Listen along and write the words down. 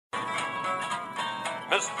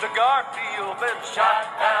Mr. Garfield been shot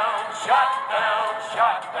down, shot down,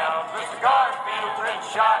 shot down. Mr. Garfield been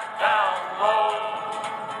shot down low.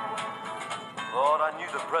 Lord, I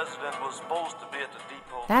knew the president was supposed to be at the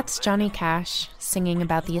depot. That's Johnny Cash singing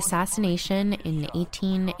about the assassination in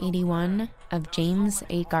 1881 of James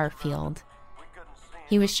A. Garfield.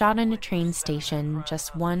 He was shot in a train station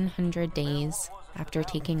just 100 days after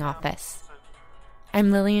taking office.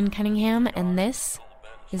 I'm Lillian Cunningham, and this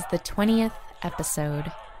is the 20th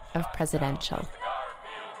episode of Presidential.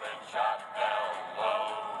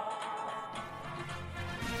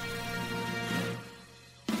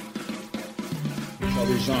 Shall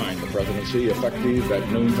resign the presidency effective at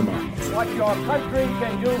noon tomorrow. What your country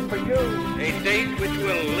can do for you. A date which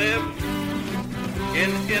will live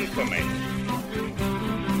in infamy.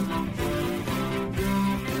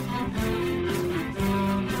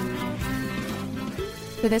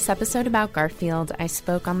 For this episode about Garfield, I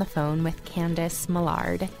spoke on the phone with Candice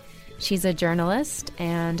Millard. She's a journalist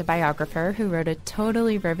and a biographer who wrote a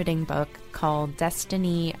totally riveting book called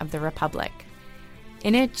Destiny of the Republic.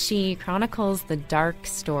 In it, she chronicles the dark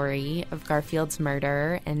story of Garfield's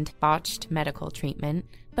murder and botched medical treatment,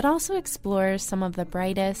 but also explores some of the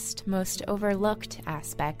brightest, most overlooked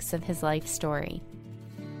aspects of his life story.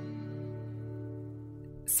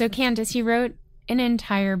 So Candice, you wrote an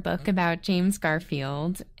entire book about James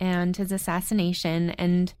Garfield and his assassination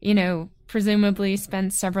and, presumably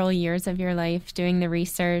spent several years of your life doing the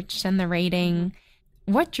research and the writing.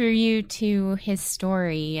 What drew you to his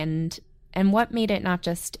story and what made it not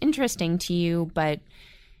just interesting to you, but,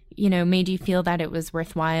 made you feel that it was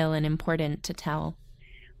worthwhile and important to tell?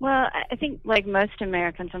 Well, I think like most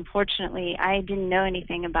Americans, unfortunately, I didn't know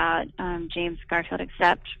anything about James Garfield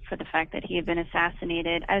except for the fact that he had been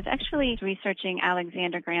assassinated. I was actually researching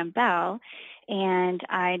Alexander Graham Bell, and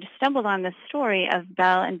I stumbled on the story of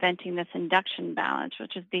Bell inventing this induction balance,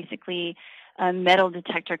 which is basically a metal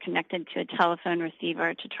detector connected to a telephone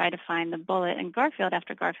receiver to try to find the bullet in Garfield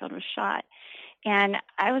after Garfield was shot. And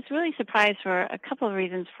I was really surprised for a couple of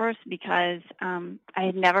reasons. First, because I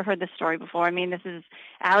had never heard this story before. I mean, this is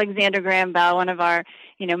Alexander Graham Bell, one of our,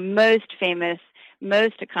 most famous,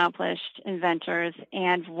 most accomplished inventors,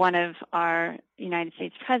 and one of our United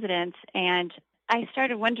States presidents. And I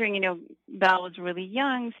started wondering, Bell was really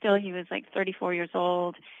young. Still, he was like 34 years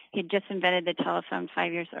old. He'd just invented the telephone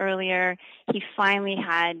 5 years earlier. He finally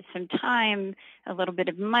had some time, a little bit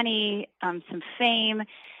of money, some fame,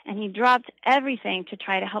 and he dropped everything to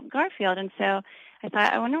try to help Garfield. And so I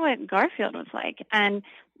thought, I wonder what Garfield was like. And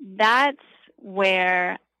that's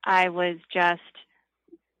where I was just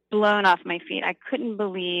blown off my feet. I couldn't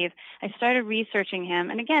believe. I started researching him.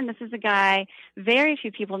 And again, this is a guy very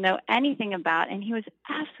few people know anything about, and he was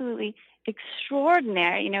absolutely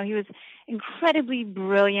extraordinary. He was incredibly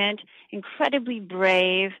brilliant, incredibly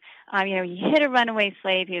brave. He hit a runaway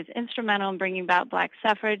slave. He was instrumental in bringing about black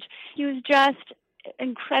suffrage. He was just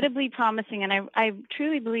incredibly promising, and I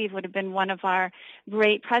truly believe would have been one of our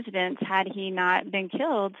great presidents had he not been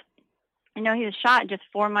killed. He was shot just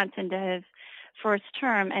 4 months into his first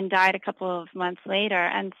term and died a couple of months later.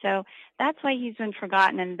 And so that's why he's been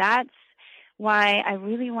forgotten, and that's why I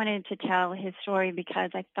really wanted to tell his story,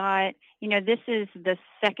 because I thought, this is the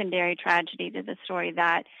secondary tragedy to the story,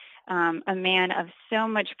 that a man of so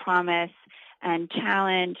much promise and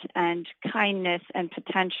talent and kindness and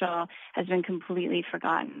potential has been completely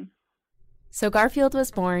forgotten. So Garfield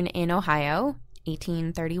was born in Ohio,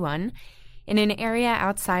 1831, in an area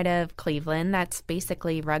outside of Cleveland that's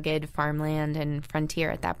basically rugged farmland and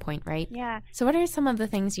frontier at that point, right? Yeah. So what are some of the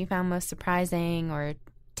things you found most surprising or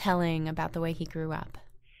telling about the way he grew up?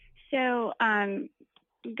 So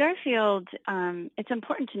Garfield, it's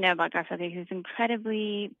important to know about Garfield that he was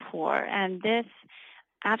incredibly poor, and this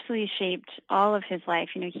absolutely shaped all of his life.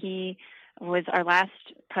 He was our last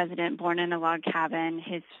president, born in a log cabin.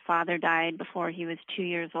 His father died before he was 2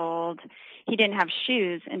 years old. He didn't have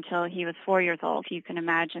shoes until he was 4 years old. You can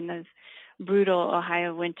imagine those brutal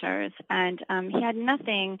Ohio winters. And he had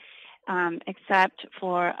nothing except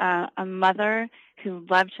for a mother who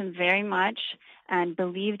loved him very much and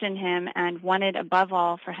believed in him and wanted, above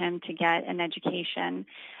all, for him to get an education.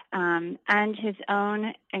 And his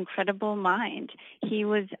own incredible mind. He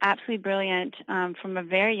was absolutely brilliant from a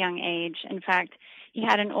very young age. In fact, he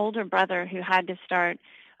had an older brother who had to start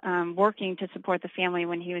working to support the family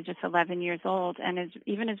when he was just 11 years old. And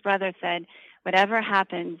even his brother said, whatever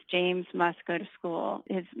happens, James must go to school.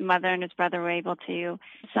 His mother and his brother were able to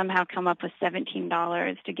somehow come up with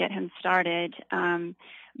 $17 to get him started.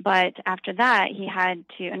 But after that, he had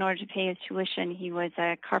to, in order to pay his tuition, he was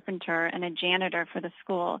a carpenter and a janitor for the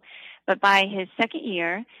school. But by his second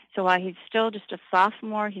year, so while he's still just a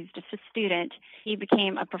sophomore, he's just a student, he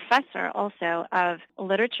became a professor also of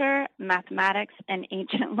literature, mathematics, and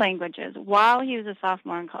ancient languages while he was a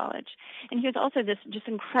sophomore in college. And he was also this just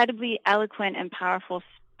incredibly eloquent and powerful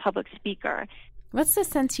public speaker. What's the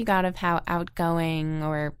sense you got of how outgoing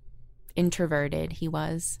or introverted he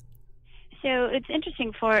was? So it's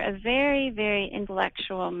interesting, for a very, very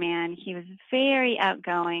intellectual man, he was very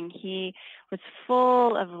outgoing. He was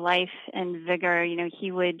full of life and vigor. You know,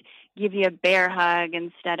 he would give you a bear hug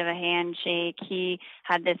instead of a handshake. He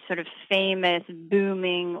had this sort of famous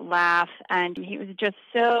booming laugh, and he was just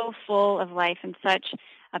so full of life and such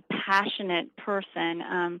a passionate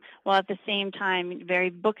person, while at the same time very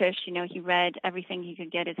bookish. You know, he read everything he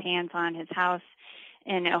could get his hands on. His house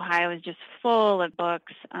in Ohio was just full of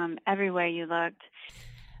books everywhere you looked.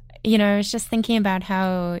 You know, I was just thinking about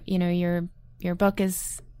how, you know, your book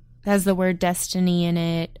has the word destiny in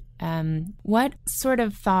it. What sort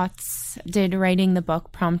of thoughts did writing the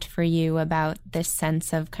book prompt for you about this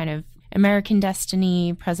sense of kind of American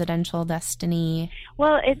destiny, presidential destiny?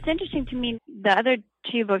 Well, it's interesting to me, the other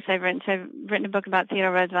two books I've written. So I've written a book about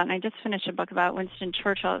Theodore Roosevelt, and I just finished a book about Winston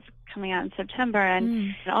Churchill. It's coming out in September.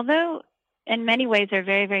 And although in many ways they're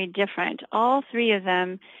very, very different, all three of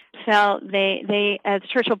them felt they, as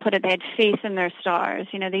Churchill put it, they had faith in their stars.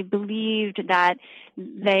 You know, they believed that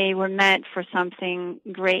they were meant for something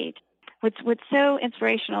great. What's so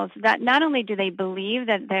inspirational is that not only do they believe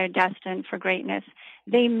that they're destined for greatness,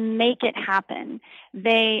 they make it happen.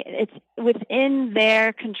 It's within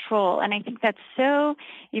their control. And I think that's so,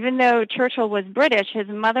 even though Churchill was British, his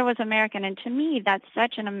mother was American. And to me, that's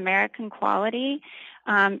such an American quality.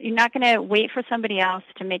 You're not going to wait for somebody else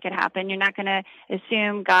to make it happen. You're not going to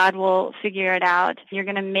assume God will figure it out. You're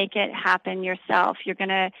going to make it happen yourself. You're going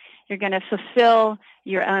to fulfill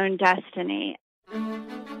your own destiny.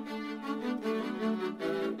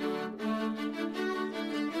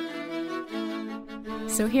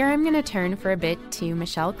 So here I'm going to turn for a bit to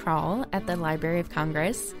Michelle Kroll at the Library of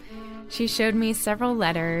Congress. She showed me several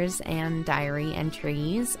letters and diary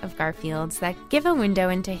entries of Garfield's that give a window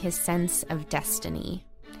into his sense of destiny,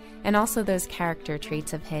 and also those character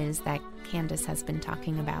traits of his that Candace has been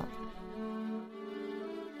talking about.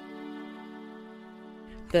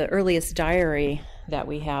 The earliest diary that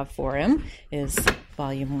we have for him is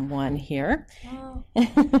volume 1 here. Oh,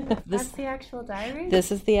 that's the actual diary?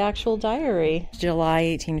 This is the actual diary, July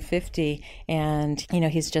 1850, and, you know,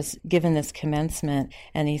 he's just given this commencement,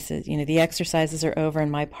 and he says, you know, the exercises are over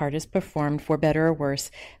and my part is performed, for better or worse.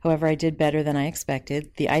 However, I did better than I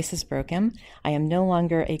expected. The ice is broken. I am no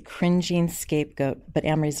longer a cringing scapegoat, but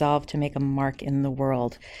am resolved to make a mark in the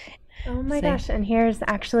world. Oh my gosh, and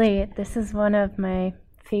this is one of my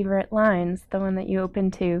favorite lines, the one that you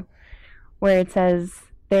opened to, where it says,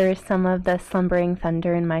 "There is some of the slumbering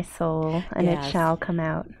thunder in my soul, and It shall come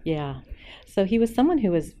out." Yeah. So he was someone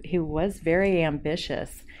who was very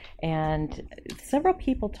ambitious, and several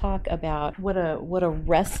people talk about what a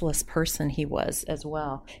restless person he was as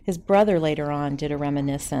well. His brother later on did a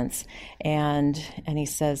reminiscence, and he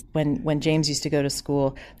says when James used to go to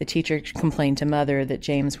school, the teacher complained to Mother that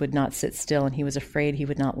James would not sit still, and he was afraid he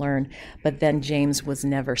would not learn. But then James was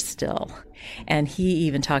never still, and he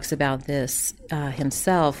even talks about this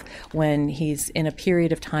himself when he's in a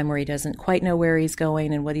period of time where he doesn't quite know where he's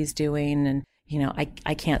going and what he's doing, and you know,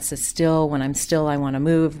 I can't sit still. When I'm still, I want to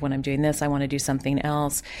move. When I'm doing this, I want to do something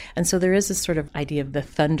else. And so there is this sort of idea of the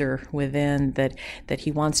thunder within that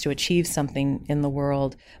he wants to achieve something in the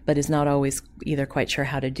world, but is not always either quite sure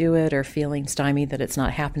how to do it or feeling stymied that it's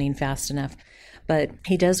not happening fast enough. But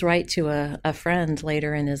he does write to a friend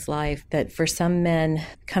later in his life that for some men,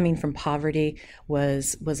 coming from poverty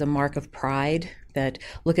was a mark of pride, that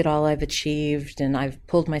look at all I've achieved and I've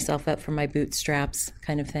pulled myself up from my bootstraps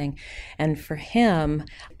kind of thing. And for him,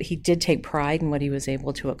 he did take pride in what he was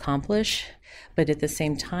able to accomplish. But at the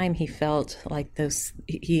same time, he felt like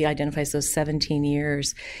he identifies those 17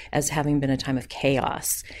 years as having been a time of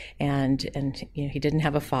chaos. And you know, he didn't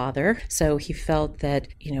have a father. So he felt that,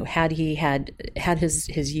 you know, had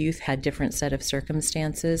his youth had different set of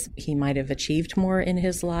circumstances, he might have achieved more in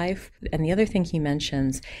his life. And the other thing he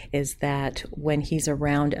mentions is that when he's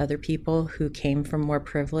around other people who came from more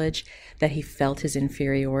privilege, that he felt his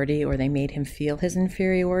inferiority, or they made him feel his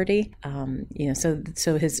inferiority. You know,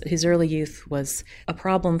 so his early youth was a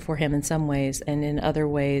problem for him in some ways, and in other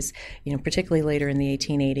ways, you know, particularly later in the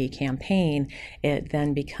 1880 campaign, it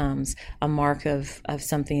then becomes a mark of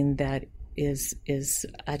something that is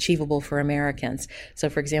achievable for Americans. So,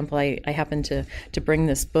 for example, I happened to bring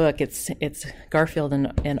this book. It's Garfield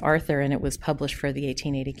and Arthur, and it was published for the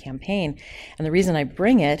 1880 campaign. And the reason I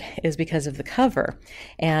bring it is because of the cover.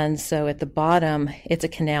 And so at the bottom, it's a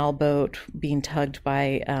canal boat being tugged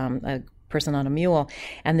by a person on a mule,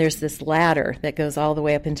 and there's this ladder that goes all the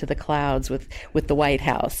way up into the clouds with the White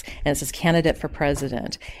House, and it says candidate for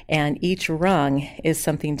president, and each rung is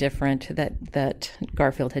something different that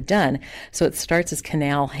Garfield had done. So it starts as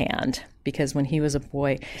canal hand, because when he was a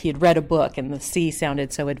boy, he had read a book and the sea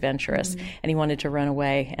sounded so adventurous, and he wanted to run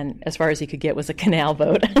away, and as far as he could get was a canal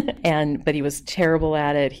boat. But he was terrible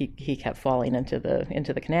at it. He kept falling into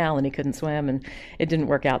the canal, and he couldn't swim, and it didn't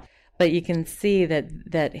work out. But you can see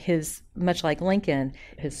that his, much like Lincoln,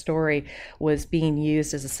 his story was being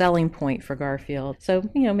used as a selling point for Garfield. So,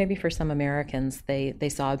 maybe for some Americans, they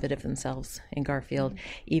saw a bit of themselves in Garfield,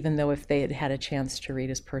 even though if they had had a chance to read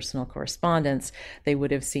his personal correspondence, they would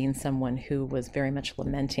have seen someone who was very much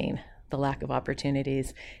lamenting the lack of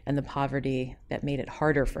opportunities and the poverty that made it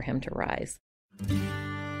harder for him to rise.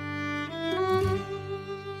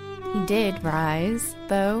 He did rise,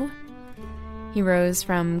 though. He rose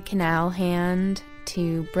from canal hand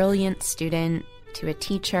to brilliant student to a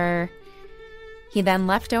teacher. He then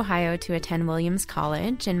left Ohio to attend Williams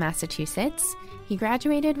College in Massachusetts. He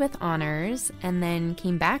graduated with honors and then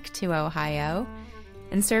came back to Ohio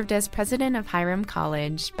and served as president of Hiram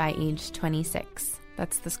College by age 26.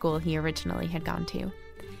 That's the school he originally had gone to.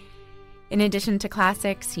 In addition to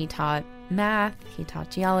classics, he taught math, he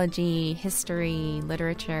taught geology, history,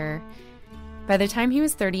 literature. By the time he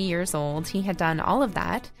was 30 years old, he had done all of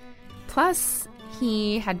that, plus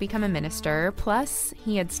he had become a minister, plus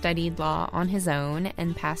he had studied law on his own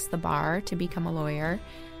and passed the bar to become a lawyer,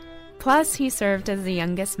 plus he served as the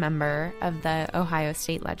youngest member of the Ohio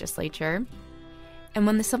State Legislature. And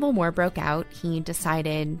when the Civil War broke out, he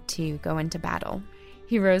decided to go into battle.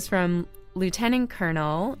 He rose from lieutenant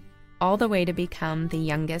colonel all the way to become the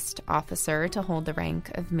youngest officer to hold the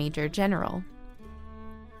rank of major general.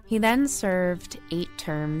 He then served 8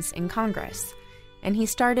 terms in Congress, and he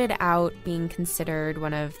started out being considered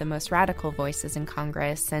one of the most radical voices in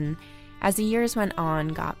Congress, and as the years went on,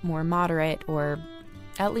 got more moderate, or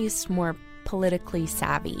at least more politically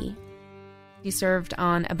savvy. He served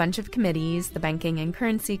on a bunch of committees: the Banking and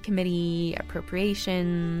Currency Committee,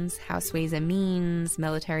 Appropriations, House Ways and Means,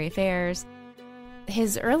 Military Affairs.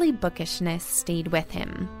 His early bookishness stayed with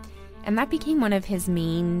him, and that became one of his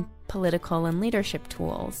main political and leadership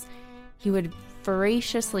tools. He would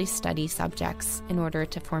voraciously study subjects in order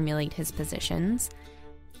to formulate his positions.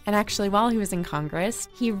 And actually, while he was in Congress,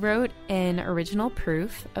 he wrote an original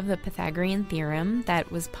proof of the Pythagorean theorem that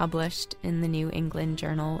was published in the New England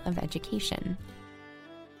Journal of Education.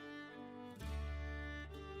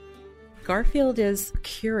 Garfield is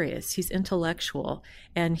curious, he's intellectual,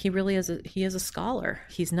 and he really is a scholar.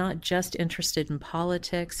 He's not just interested in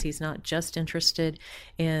politics, he's not just interested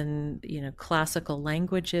in, classical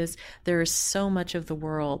languages. There is so much of the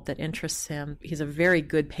world that interests him. He's a very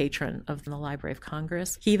good patron of the Library of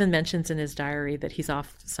Congress. He even mentions in his diary that he's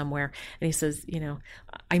off somewhere, and he says,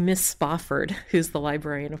 I miss Spofford, who's the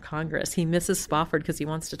Librarian of Congress. He misses Spofford because he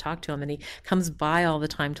wants to talk to him, and he comes by all the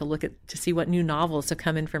time to see what new novels have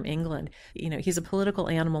come in from England. He's a political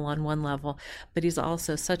animal on one level, but he's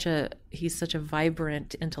also such a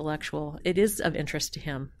vibrant intellectual. It is of interest to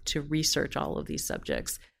him to research all of these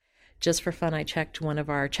subjects. Just for fun, I checked one of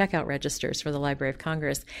our checkout registers for the Library of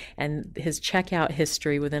Congress, and his checkout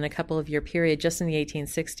history within a couple of year period, just in the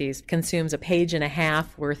 1860s, consumes a page and a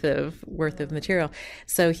half worth of material.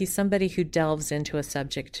 So he's somebody who delves into a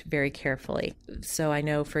subject very carefully. So I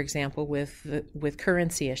know, for example, with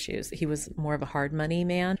currency issues, he was more of a hard money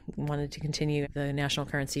man, wanted to continue the national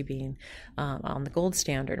currency being on the gold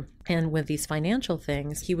standard. And with these financial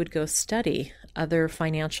things, he would go study other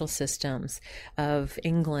financial systems of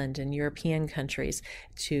England and European countries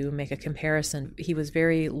to make a comparison. He was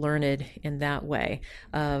very learned in that way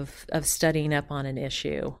of studying up on an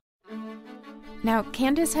issue. Now,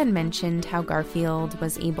 Candace had mentioned how Garfield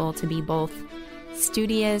was able to be both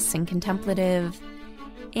studious and contemplative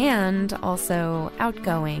and also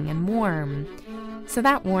outgoing and warm. So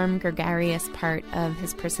that warm, gregarious part of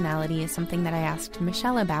his personality is something that I asked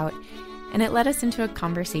Michelle about, and it led us into a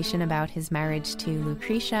conversation about his marriage to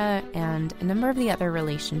Lucretia and a number of the other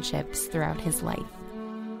relationships throughout his life.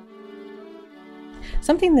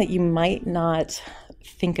 Something that you might not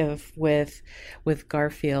think of with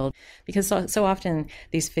Garfield, because so often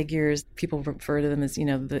these figures, people refer to them as,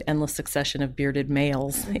 the endless succession of bearded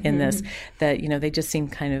males in this, that, they just seem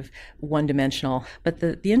kind of one-dimensional. But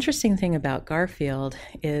the interesting thing about Garfield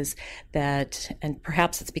is that, and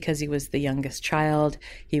perhaps it's because he was the youngest child,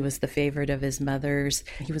 he was the favorite of his mother's,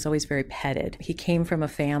 he was always very petted. He came from a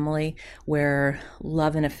family where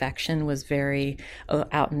love and affection was very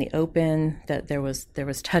out in the open, that there was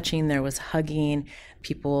touching, there was hugging.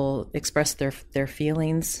 People express their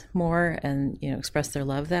feelings more and, express their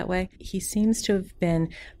love that way. He seems to have been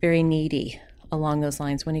very needy along those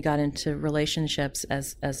lines when he got into relationships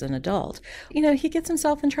as an adult. He gets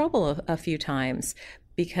himself in trouble a few times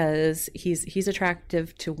because he's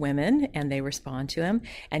attractive to women and they respond to him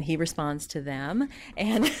and he responds to them.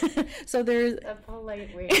 And so there's a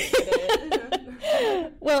polite way to put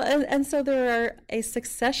it. Well, and so there are a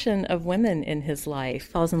succession of women in his life.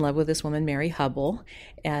 Falls in love with this woman, Mary Hubble,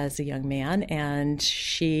 as a young man, and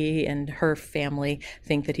she and her family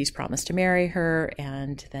think that he's promised to marry her,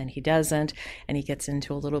 and then he doesn't, and he gets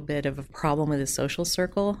into a little bit of a problem with his social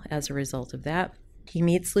circle as a result of that. He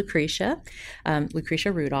meets Lucretia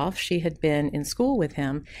Rudolph. She had been in school with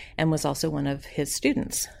him and was also one of his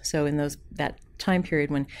students. So in that time period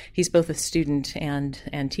when he's both a student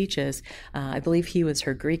and teaches, I believe he was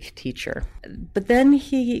her Greek teacher. But then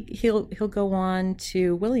he'll go on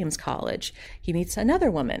to Williams College. He meets another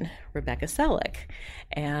woman, Rebecca Selleck,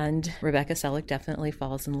 and Rebecca Selleck definitely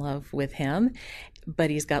falls in love with him.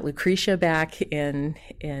 But he's got Lucretia back in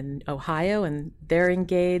Ohio, and they're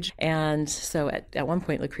engaged. And so at one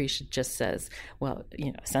point, Lucretia just says, well,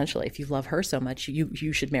 essentially, if you love her so much,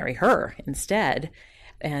 you should marry her instead.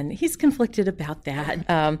 And he's conflicted about that.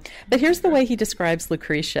 But here's the way he describes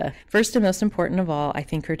Lucretia. First and most important of all, I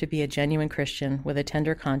think her to be a genuine Christian with a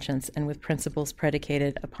tender conscience and with principles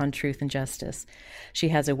predicated upon truth and justice. She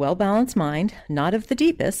has a well-balanced mind, not of the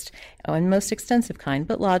deepest and most extensive kind,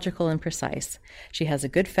 but logical and precise. She has a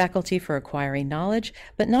good faculty for acquiring knowledge,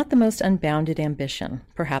 but not the most unbounded ambition,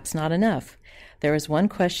 perhaps not enough. There is one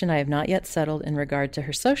question I have not yet settled in regard to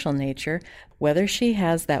her social nature, whether she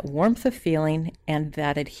has that warmth of feeling and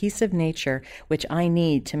that adhesive nature which I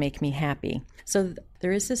need to make me happy. So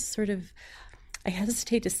there is this sort of, I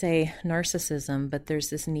hesitate to say narcissism, but there's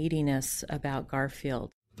this neediness about Garfield.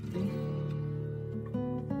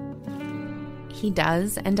 He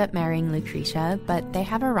does end up marrying Lucretia, but they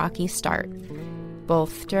have a rocky start,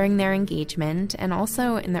 both during their engagement and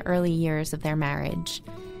also in the early years of their marriage.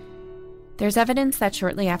 There's evidence that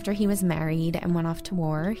shortly after he was married and went off to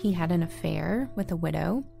war, he had an affair with a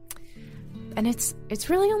widow. And it's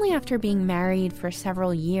really only after being married for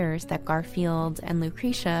several years that Garfield and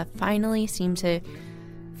Lucretia finally seem to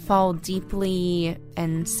fall deeply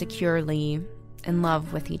and securely in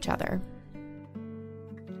love with each other.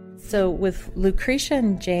 So with Lucretia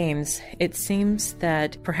and James, it seems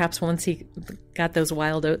that perhaps once he got those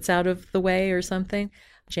wild oats out of the way or something,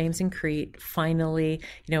 James and Crete finally,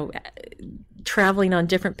 traveling on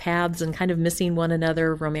different paths and kind of missing one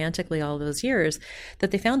another romantically all those years,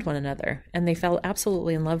 that they found one another and they fell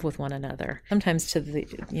absolutely in love with one another. Sometimes to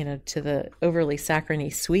the overly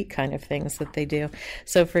saccharine sweet kind of things that they do.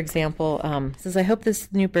 So, for example, says, I hope this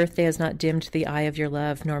new birthday has not dimmed the eye of your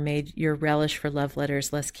love, nor made your relish for love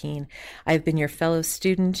letters less keen. I have been your fellow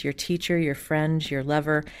student, your teacher, your friend, your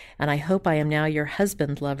lover, and I hope I am now your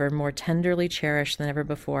husband lover, more tenderly cherished than ever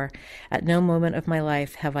before. At no moment of my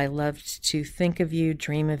life have I loved to think of you,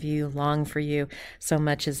 dream of you, long for you so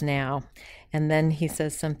much as now. And then he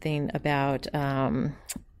says something about,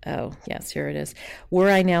 oh, yes, here it is.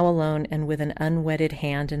 Were I now alone and with an unwedded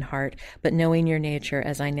hand and heart, but knowing your nature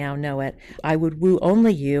as I now know it, I would woo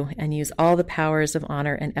only you and use all the powers of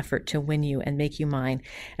honor and effort to win you and make you mine,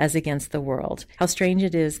 as against the world. How strange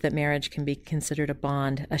it is that marriage can be considered a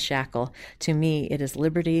bond, a shackle. To me, it is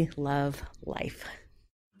liberty, love, life.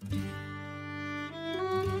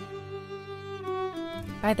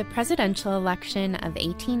 By the presidential election of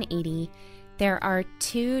 1880, there are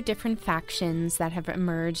two different factions that have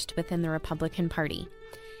emerged within the Republican Party.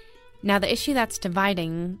 Now, the issue that's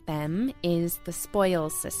dividing them is the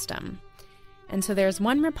spoils system. And so there's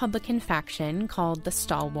one Republican faction called the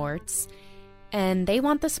Stalwarts, and they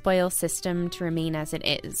want the spoils system to remain as it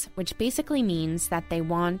is, which basically means that they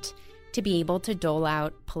want to be able to dole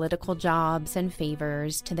out political jobs and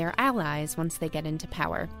favors to their allies once they get into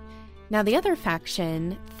power. Now, the other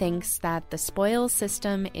faction thinks that the spoils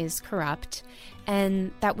system is corrupt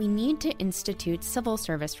and that we need to institute civil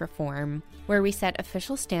service reform, where we set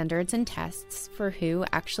official standards and tests for who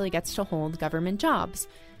actually gets to hold government jobs,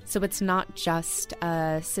 so it's not just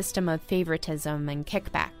a system of favoritism and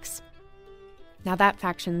kickbacks. Now that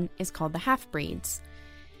faction is called the Half-Breeds.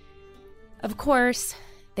 Of course,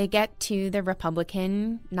 they get to the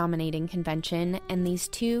Republican nominating convention, and these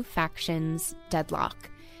two factions deadlock.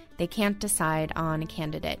 They can't decide on a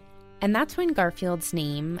candidate. And that's when Garfield's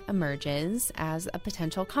name emerges as a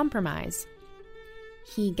potential compromise.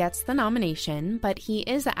 He gets the nomination, but he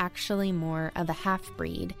is actually more of a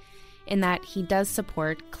half-breed in that he does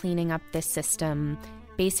support cleaning up this system,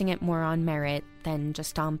 basing it more on merit than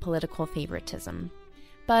just on political favoritism.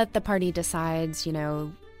 But the party decides,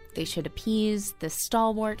 they should appease the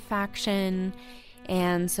stalwart faction,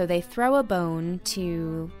 and so they throw a bone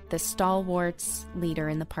to the stalwart's leader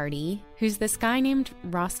in the party, who's this guy named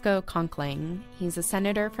Roscoe Conkling. He's a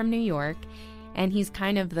senator from New York, and he's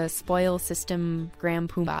kind of the spoil system Grand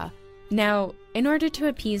Poobah. Now, in order to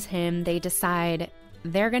appease him, they decide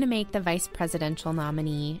they're going to make the vice presidential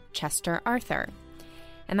nominee Chester Arthur.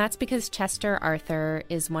 And that's because Chester Arthur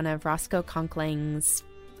is one of Roscoe Conkling's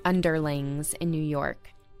underlings in New York.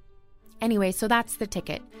 Anyway, so that's the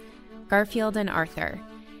ticket. Garfield and Arthur.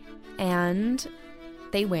 And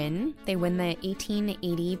they win. They win the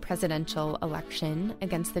 1880 presidential election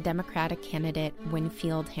against the Democratic candidate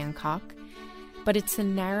Winfield Hancock. But it's the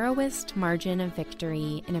narrowest margin of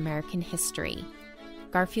victory in American history.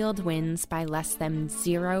 Garfield wins by less than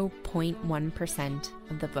 0.1%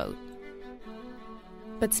 of the vote.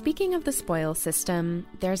 But speaking of the spoil system,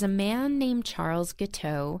 there's a man named Charles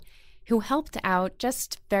Guiteau who helped out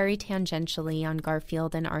just very tangentially on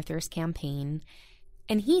Garfield and Arthur's campaign.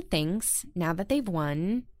 And he thinks, now that they've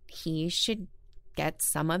won, he should get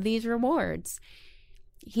some of these rewards.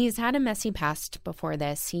 He's had a messy past before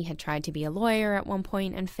this. He had tried to be a lawyer at one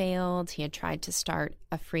point and failed. He had tried to start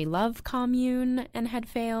a free love commune and had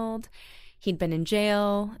failed. He'd been in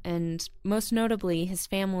jail, and most notably, his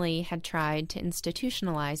family had tried to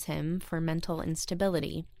institutionalize him for mental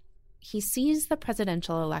instability. He sees the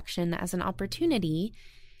presidential election as an opportunity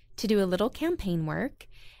to do a little campaign work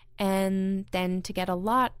and then to get a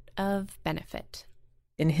lot of benefit.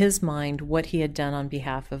 In his mind, what he had done on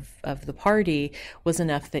behalf of the party was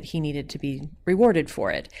enough that he needed to be rewarded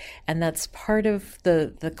for it. And that's part of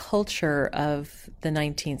the culture of the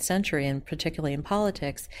 19th century, and particularly in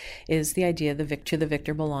politics, is the idea to the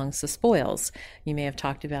victor belongs the spoils. You may have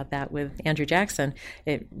talked about that with Andrew Jackson.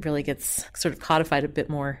 It really gets sort of codified a bit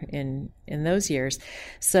more in those years.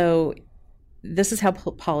 So this is how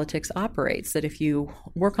politics operates, that if you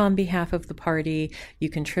work on behalf of the party, you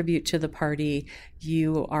contribute to the party,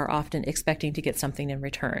 you are often expecting to get something in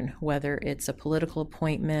return, whether it's a political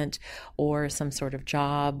appointment or some sort of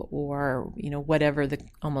job or, whatever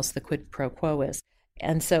almost the quid pro quo is.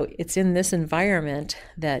 And so it's in this environment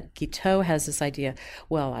that Guiteau has this idea,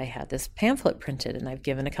 well, I had this pamphlet printed and I've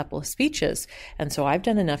given a couple of speeches, and so I've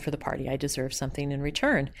done enough for the party. I deserve something in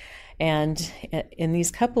return. And in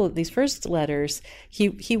these first letters,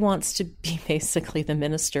 he wants to be basically the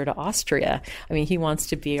minister to Austria. I mean, he wants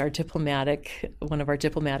to be one of our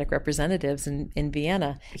diplomatic representatives in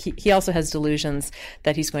Vienna. He also has delusions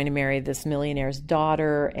that he's going to marry this millionaire's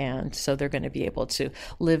daughter, and so they're going to be able to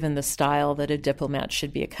live in the style that a diplomat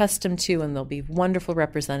should be accustomed to, and they'll be wonderful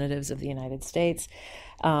representatives of the United States.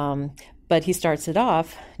 But he starts it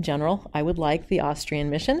off, General, I would like the Austrian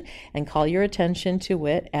mission and call your attention to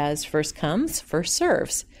it as first comes, first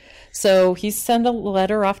serves. So he sent a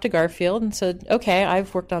letter off to Garfield and said, okay,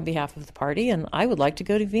 I've worked on behalf of the party and I would like to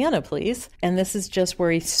go to Vienna, please. And this is just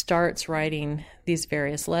where he starts writing these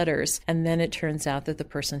various letters. And then it turns out that the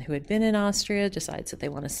person who had been in Austria decides that they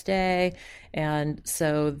want to stay. And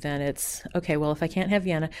so then it's, okay, well, if I can't have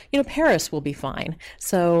Vienna, Paris will be fine.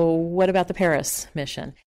 So what about the Paris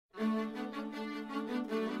mission?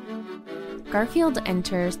 Garfield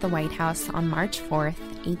enters the White House on March 4th,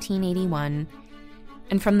 1881,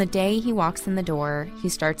 and from the day he walks in the door, he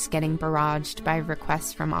starts getting barraged by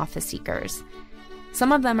requests from office seekers.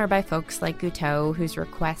 Some of them are by folks like Guiteau, whose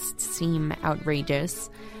requests seem outrageous,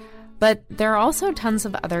 but there are also tons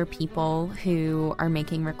of other people who are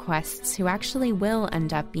making requests who actually will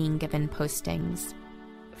end up being given postings.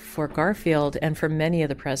 For Garfield and for many of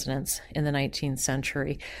the presidents in the 19th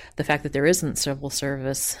century, the fact that there isn't civil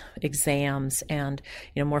service exams and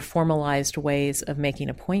more formalized ways of making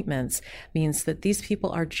appointments means that these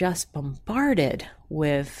people are just bombarded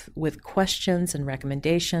with questions and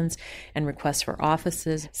recommendations and requests for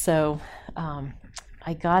offices. So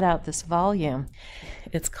I got out this volume.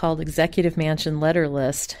 It's called Executive Mansion Letter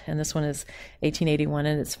List, and this one is 1881,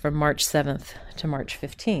 and it's from March 7th to March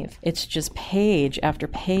 15th. It's just page after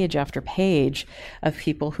page after page of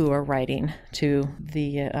people who are writing to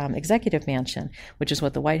the Executive Mansion, which is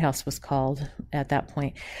what the White House was called at that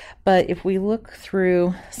point. But if we look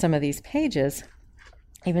through some of these pages,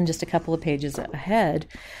 even just a couple of pages ahead,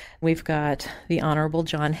 we've got the Honorable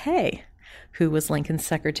John Hay, who was Lincoln's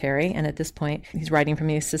secretary, and at this point, he's writing from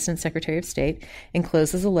the Assistant Secretary of State,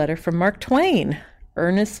 encloses a letter from Mark Twain,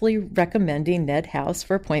 earnestly recommending Ned House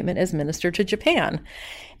for appointment as minister to Japan.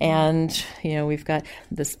 And, we've got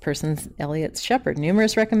this person's Elliot Shepard,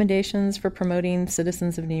 numerous recommendations for promoting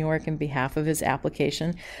citizens of New York in behalf of his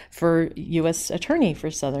application for U.S. Attorney for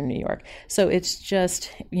Southern New York. So it's just,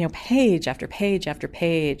 page after page after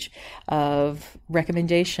page of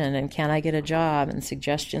recommendation and can I get a job and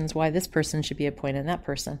suggestions why this person should be appointed and that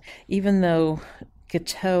person. Even though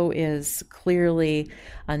Guiteau is clearly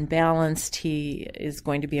unbalanced, he is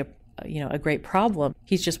going to be a great problem.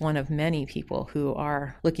 He's just one of many people who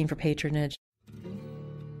are looking for patronage.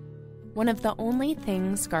 One of the only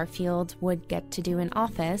things Garfield would get to do in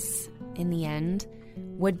office, in the end,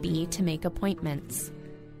 would be to make appointments.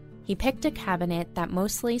 He picked a cabinet that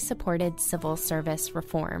mostly supported civil service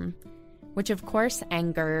reform, which of course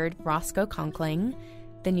angered Roscoe Conkling,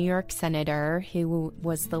 the New York senator who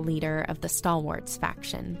was the leader of the Stalwarts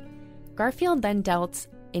faction. Garfield then dealt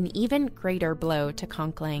an even greater blow to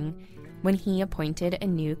Conkling when he appointed a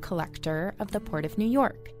new collector of the Port of New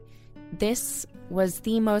York. This was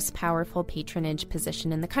the most powerful patronage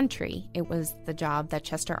position in the country. It was the job that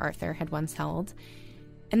Chester Arthur had once held,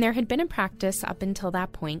 and there had been a practice up until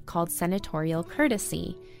that point called senatorial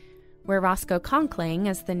courtesy, where Roscoe Conkling,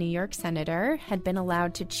 as the New York senator, had been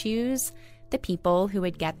allowed to choose the people who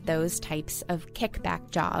would get those types of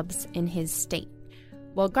kickback jobs in his state.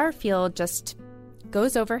 Well, Garfield just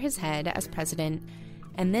goes over his head as president,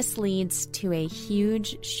 and this leads to a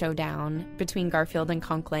huge showdown between Garfield and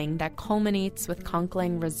Conkling that culminates with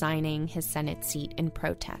Conkling resigning his Senate seat in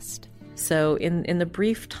protest. So in the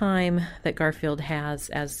brief time that Garfield has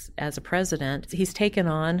as a president, he's taken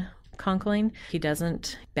on Conkling. He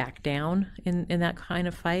doesn't back down in that kind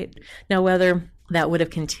of fight. Now, whether that would have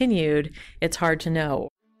continued, it's hard to know.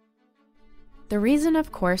 The reason,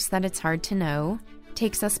 of course, that it's hard to know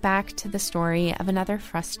takes us back to the story of another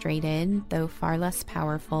frustrated, though far less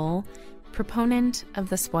powerful, proponent of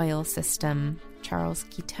the spoils system, Charles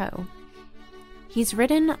Guiteau. He's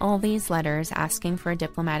written all these letters asking for a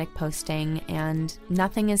diplomatic posting, and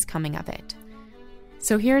nothing is coming of it.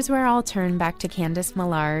 So here's where I'll turn back to Candace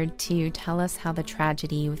Millard to tell us how the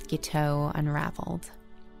tragedy with Guiteau unraveled.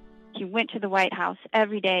 He went to the White House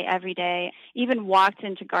every day, even walked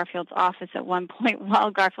into Garfield's office at one point while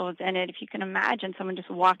Garfield was in it. If you can imagine someone just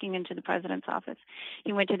walking into the president's office.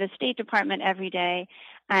 He went to the State Department every day,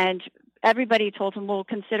 and everybody told him, we'll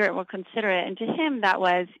consider it. And to him, that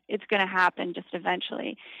was, it's going to happen just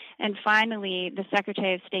eventually. And finally, the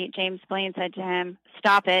Secretary of State, James Blaine, said to him,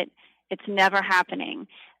 stop it. It's never happening.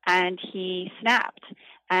 And he snapped.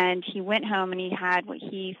 And he went home and he had what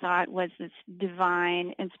he thought was this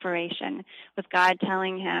divine inspiration, with God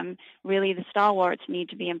telling him, really, the stalwarts need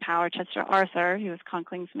to be in power. Chester Arthur, who was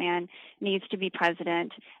Conkling's man, needs to be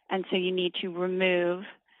president. And so you need to remove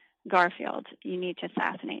Garfield. You need to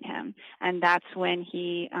assassinate him. And that's when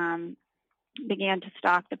he began to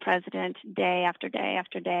stalk the president day after day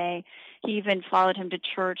after day. He even followed him to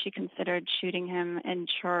church. He considered shooting him in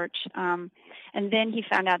church. And then he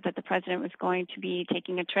found out that the president was going to be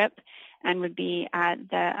taking a trip and would be at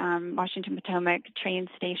the Washington Potomac train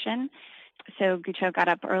station. So Guiteau got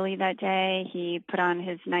up early that day. He put on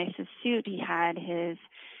his nicest suit. He had his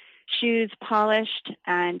shoes polished,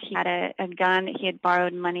 and he had a gun that he had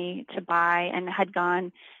borrowed money to buy, and had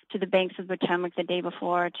gone to the banks of Potomac the day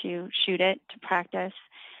before to shoot it, to practice.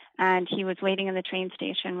 And he was waiting in the train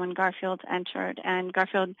station when Garfield entered, and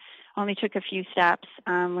Garfield only took a few steps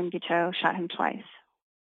when Guiteau shot him twice.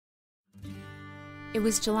 It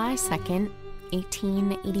was July 2nd,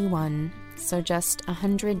 1881, so just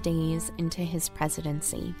 100 days into his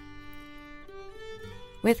presidency.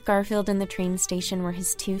 With Garfield in the train station were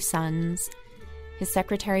his two sons, his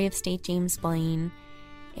Secretary of State James Blaine,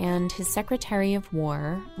 and his Secretary of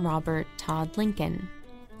War, Robert Todd Lincoln,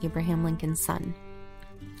 Abraham Lincoln's son.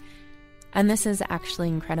 And this is actually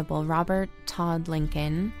incredible. Robert Todd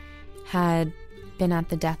Lincoln had been at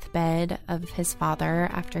the deathbed of his father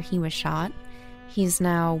after he was shot. He's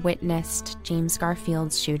now witnessed James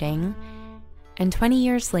Garfield's shooting, and 20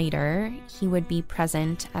 years later, he would be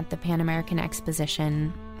present at the Pan American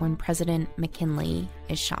Exposition when President McKinley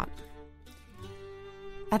is shot.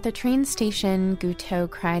 At the train station, Guiteau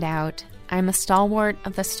cried out, "I'm a stalwart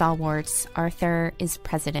of the stalwarts. Arthur is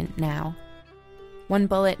president now." One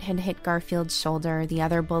bullet had hit Garfield's shoulder, the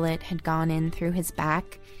other bullet had gone in through his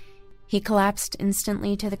back. He collapsed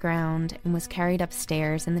instantly to the ground and was carried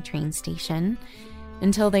upstairs in the train station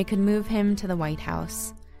until they could move him to the White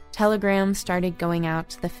House. Telegrams started going out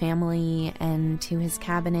to the family and to his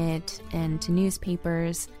cabinet and to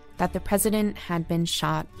newspapers that the president had been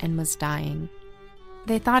shot and was dying.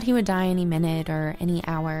 They thought he would die any minute or any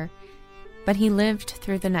hour, but he lived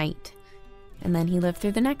through the night, and then he lived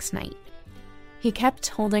through the next night. He kept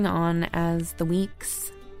holding on as the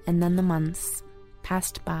weeks and then the months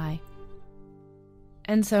passed by.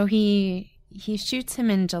 And so he shoots him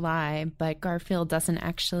in July, but Garfield doesn't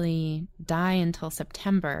actually die until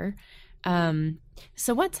September.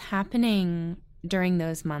 So what's happening during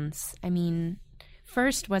those months? I mean,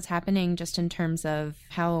 first, what's happening just in terms of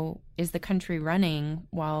how is the country running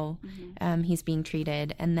while he's being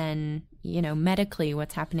treated? And then, medically,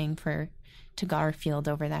 what's happening to Garfield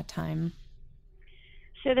over that time?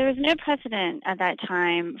 So there was no precedent at that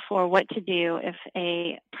time for what to do if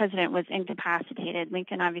a president was incapacitated.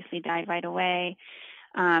 Lincoln obviously died right away.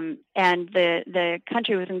 And the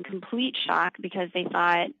country was in complete shock because they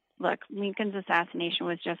thought, look, Lincoln's assassination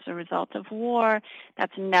was just a result of war.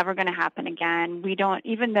 That's never going to happen again.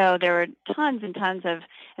 Even though there were tons and tons of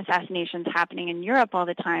assassinations happening in Europe all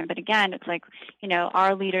the time, but again, it's like,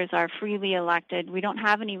 our leaders are freely elected. We don't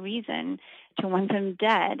have any reason to want them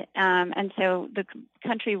dead. And so the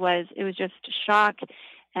country was just shock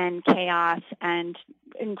and chaos and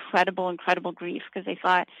incredible grief because they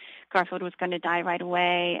thought Garfield was going to die right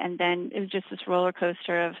away. And then it was just this roller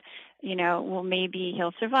coaster of, well, maybe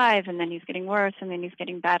he'll survive, and then he's getting worse, and then he's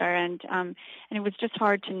getting better. And it was just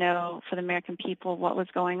hard to know for the American people what was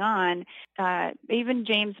going on. Even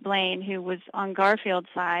James Blaine, who was on Garfield's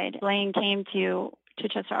side, Blaine came to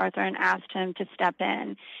Chester Arthur and asked him to step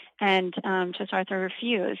in, and Chester Arthur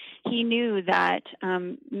refused. He knew that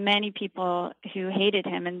many people who hated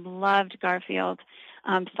him and loved Garfield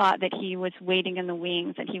thought that he was waiting in the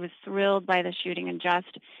wings, that he was thrilled by the shooting and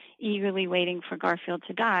just eagerly waiting for Garfield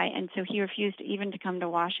to die. And so he refused even to come to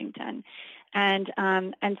Washington. And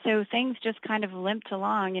so things just kind of limped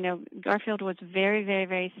along. Garfield was very, very,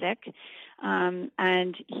 very sick,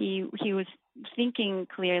 and he was thinking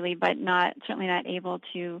clearly, but certainly not able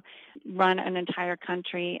to run an entire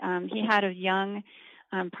country. He had a young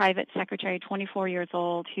private secretary, 24 years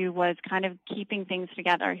old, who was kind of keeping things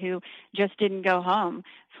together, who just didn't go home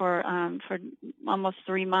for almost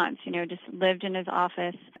 3 months, just lived in his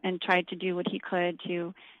office and tried to do what he could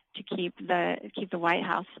to keep the White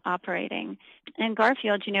House operating. And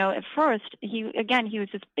Garfield, at first, he was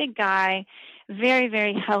this big guy, very,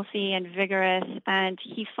 very healthy and vigorous, and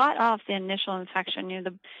he fought off the initial infection.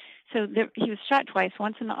 He was shot twice,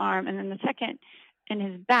 once in the arm and then the second in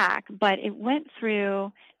his back, but it went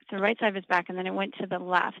through the right side of his back, and then it went to the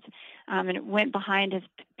left, and it went behind his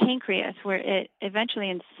pancreas, where it eventually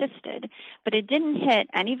encysted, but it didn't hit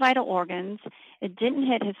any vital organs. It didn't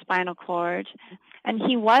hit his spinal cord, and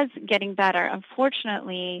he was getting better.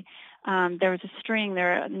 Unfortunately, there was a string.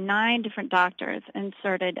 There were 9 different doctors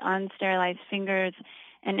inserted unsterilized fingers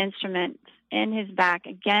and instruments in his back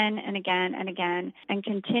again and again and again, and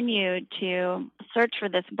continued to search for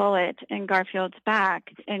this bullet in Garfield's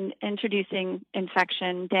back and introducing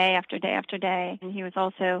infection day after day after day. And he was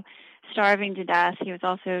also starving to death. He was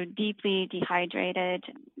also deeply dehydrated.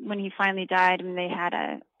 When he finally died, they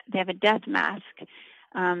have a death mask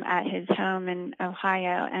at his home in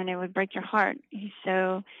Ohio, and it would break your heart. He's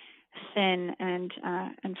so thin and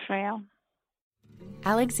frail.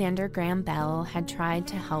 Alexander Graham Bell had tried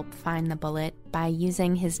to help find the bullet by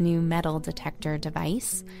using his new metal detector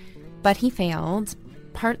device, but he failed,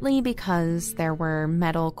 partly because there were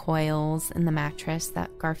metal coils in the mattress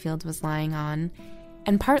that Garfield was lying on,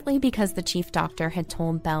 and partly because the chief doctor had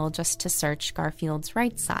told Bell just to search Garfield's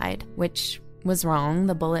right side, which was wrong.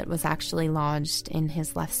 The bullet was actually lodged in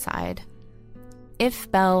his left side.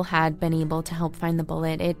 If Bell had been able to help find the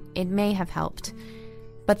bullet, it may have helped.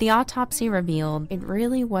 But the autopsy revealed it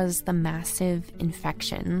really was the massive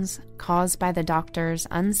infections caused by the doctor's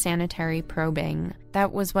unsanitary probing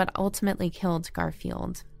that was what ultimately killed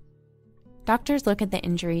Garfield. Doctors look at the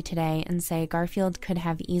injury today and say Garfield could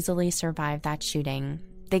have easily survived that shooting.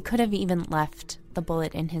 They could have even left the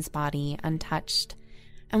bullet in his body untouched.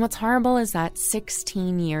 And what's horrible is that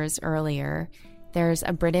 16 years earlier, there's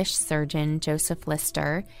a British surgeon, Joseph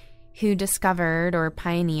Lister, who discovered or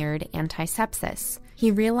pioneered antisepsis. He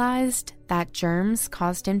realized that germs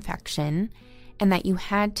caused infection, and that you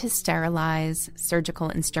had to sterilize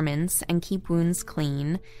surgical instruments and keep wounds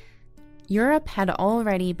clean. Europe had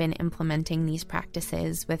already been implementing these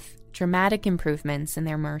practices with dramatic improvements in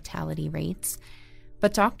their mortality rates,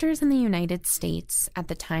 but doctors in the United States at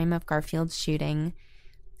the time of Garfield's shooting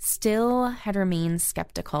still had remained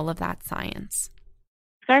skeptical of that science.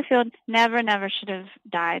 Garfield never should have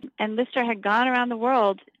died. And Lister had gone around the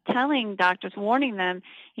world telling doctors, warning them,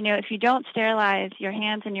 if you don't sterilize your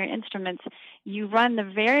hands and your instruments, you run the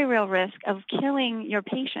very real risk of killing your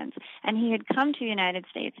patients. And he had come to the United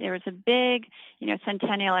States. There was a big,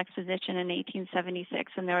 centennial exposition in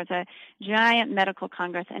 1876, and there was a giant medical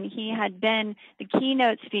congress, and he had been the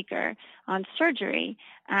keynote speaker on surgery.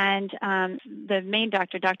 And the main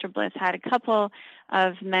doctor, Dr. Bliss, had a couple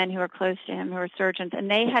of men who were close to him who were surgeons, and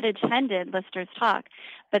they had attended Lister's talk,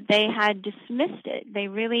 but they had dismissed it. They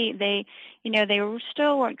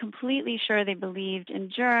still weren't completely sure they believed in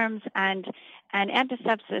germs, and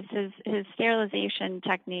antisepsis, his sterilization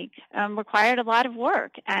technique, required a lot of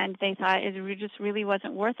work, and they thought it just really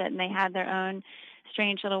wasn't worth it, and they had their own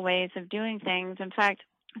strange little ways of doing things. In fact,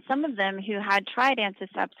 some of them who had tried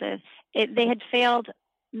antisepsis, they had failed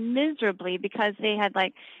miserably because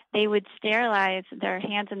they would sterilize their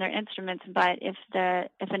hands and their instruments, but if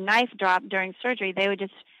a knife dropped during surgery, they would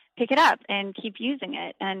just pick it up and keep using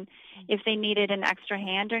it. And if they needed an extra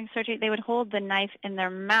hand during surgery, they would hold the knife in their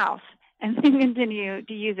mouth and then continue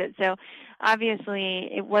to use it. So obviously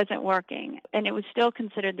it wasn't working. And it was still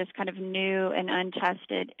considered this kind of new and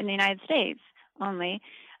untested, in the United States only,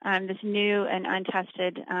 this new and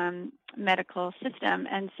untested medical system.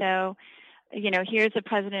 And so, here's the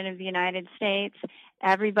President of the United States,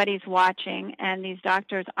 everybody's watching, and these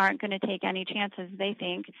doctors aren't going to take any chances, they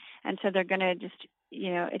think, and so they're going to just,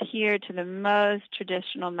 adhere to the most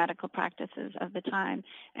traditional medical practices of the time,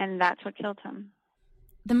 and that's what killed him.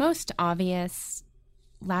 The most obvious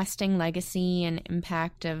lasting legacy and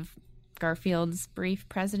impact of Garfield's brief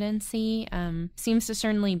presidency seems to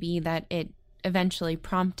certainly be that it eventually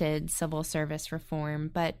prompted civil service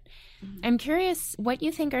reform, but I'm curious what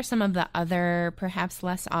you think are some of the other, perhaps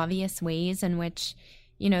less obvious ways in which,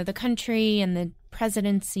 the country and the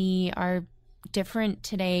presidency are different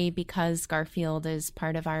today because Garfield is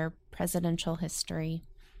part of our presidential history.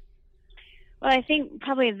 Well, I think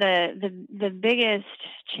probably the biggest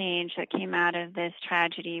change that came out of this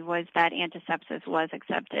tragedy was that antisepsis was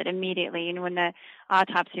accepted immediately. When the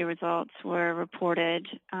autopsy results were reported,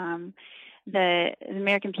 the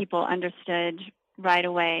American people understood right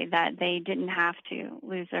away that they didn't have to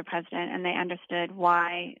lose their president, and they understood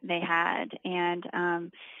why they had. And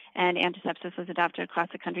antisepsis was adopted across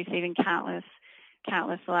the country, saving countless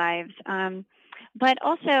lives. But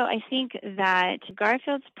also, I think that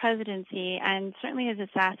Garfield's presidency and certainly his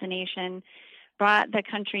assassination brought the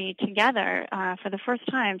country together for the first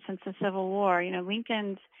time since the Civil War.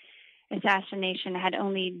 Lincoln's assassination had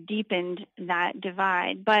only deepened that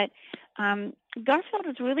divide. But Garfield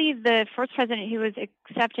was really the first president who was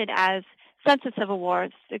accepted as, since the Civil War,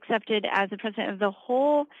 accepted as the president of the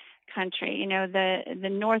whole country, the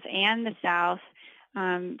North and the South,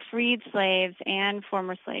 freed slaves and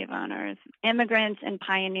former slave owners, immigrants and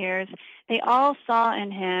pioneers. They all saw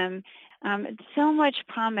in him so much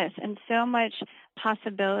promise and so much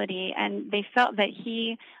possibility, and they felt that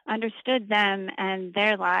he understood them and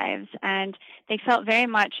their lives, and they felt very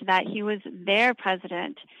much that he was their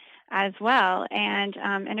president as well, and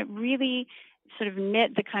it really sort of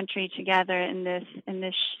knit the country together in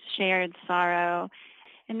this shared sorrow.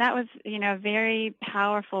 And that was, a very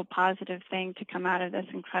powerful, positive thing to come out of this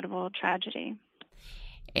incredible tragedy.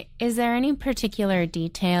 Is there any particular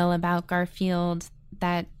detail about Garfield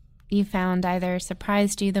that you found either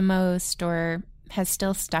surprised you the most or has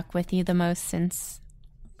still stuck with you the most since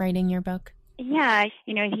writing your book? Yeah,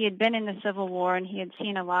 he had been in the Civil War, and he had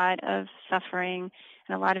seen a lot of suffering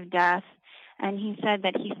and a lot of death. And he said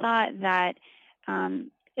that he thought that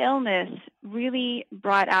illness really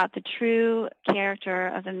brought out the true character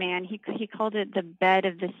of a man. He called it the bed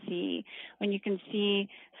of the sea, when you can see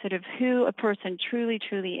sort of who a person truly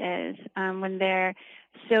is, when they're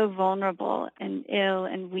so vulnerable and ill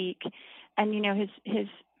and weak. And, his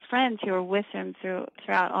friends who were with him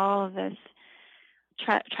throughout all of this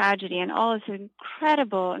tragedy and all this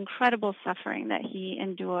incredible suffering that he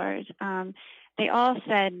endured, they all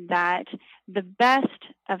said that the best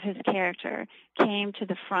of his character came to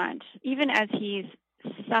the front, even as he's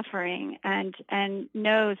suffering and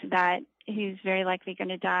knows that he's very likely going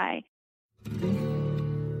to die.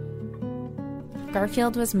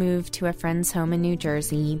 Garfield was moved to a friend's home in New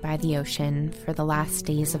Jersey by the ocean for the last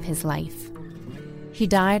days of his life. He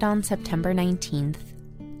died on September 19th,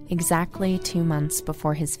 exactly 2 months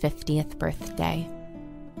before his 50th birthday.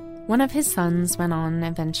 One of his sons went on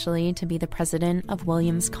eventually to be the president of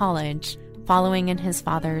Williams College, following in his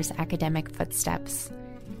father's academic footsteps.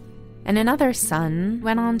 And another son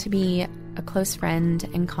went on to be a close friend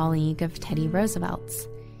and colleague of Teddy Roosevelt's.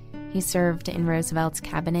 He served in Roosevelt's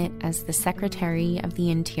cabinet as the Secretary of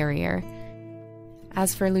the Interior.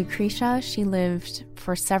 As for Lucretia, she lived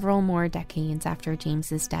for several more decades after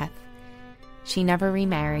James's death. She never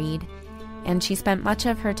remarried, and she spent much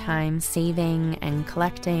of her time saving and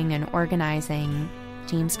collecting and organizing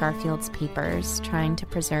James Garfield's papers, trying to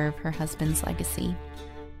preserve her husband's legacy.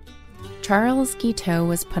 Charles Guiteau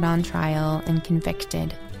was put on trial and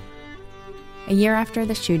convicted. A year after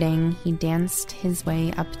the shooting, he danced his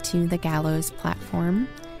way up to the gallows platform.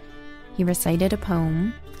 He recited a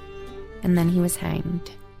poem, and then he was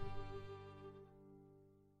hanged.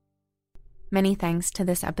 Many thanks to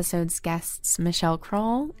this episode's guests, Michelle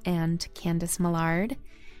Kroll and Candice Millard.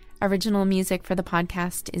 Original music for the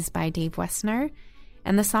podcast is by Dave Wessner,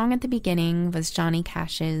 and the song at the beginning was Johnny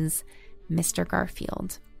Cash's Mr.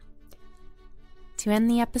 Garfield. To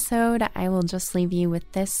end the episode, I will just leave you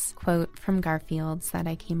with this quote from Garfield's that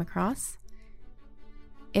I came across.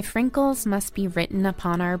 "If wrinkles must be written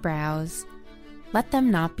upon our brows, let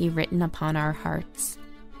them not be written upon our hearts.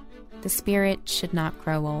 The spirit should not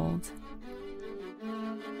grow old."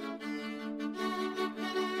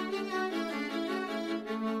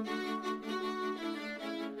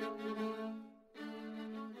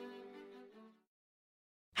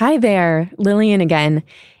 Hi there, Lillian again.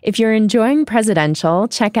 If you're enjoying Presidential,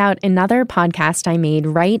 check out another podcast I made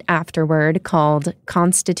right afterward called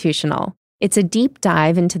Constitutional. It's a deep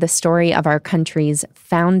dive into the story of our country's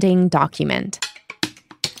founding document.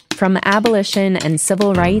 From abolition and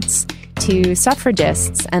civil rights to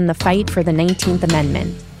suffragists and the fight for the 19th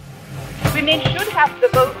Amendment. Women should have the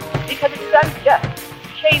vote because it's unjust,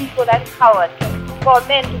 shameful, and cowardly for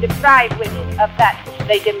men to deprive women of that which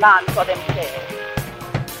they demand for themselves.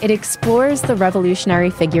 It explores the revolutionary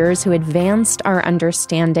figures who advanced our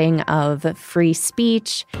understanding of free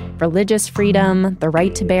speech, religious freedom, the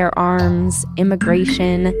right to bear arms,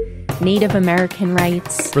 immigration, Native American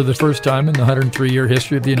rights. For the first time in the 103-year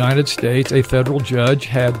history of the United States, a federal judge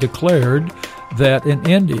had declared that an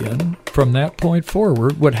Indian, from that point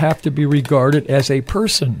forward, would have to be regarded as a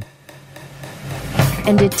person.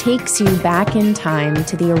 And it takes you back in time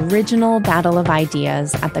to the original battle of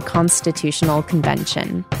ideas at the Constitutional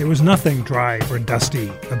Convention. There was nothing dry or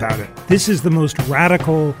dusty about it. This is the most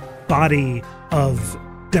radical body of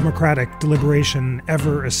democratic deliberation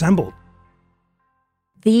ever assembled.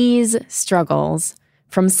 These struggles,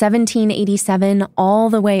 from 1787 all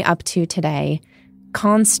the way up to today,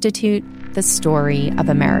 constitute the story of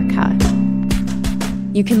America.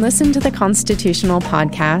 You can listen to the Constitutional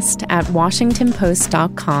podcast at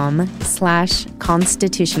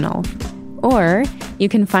washingtonpost.com/constitutional, or you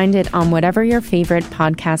can find it on whatever your favorite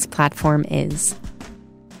podcast platform is.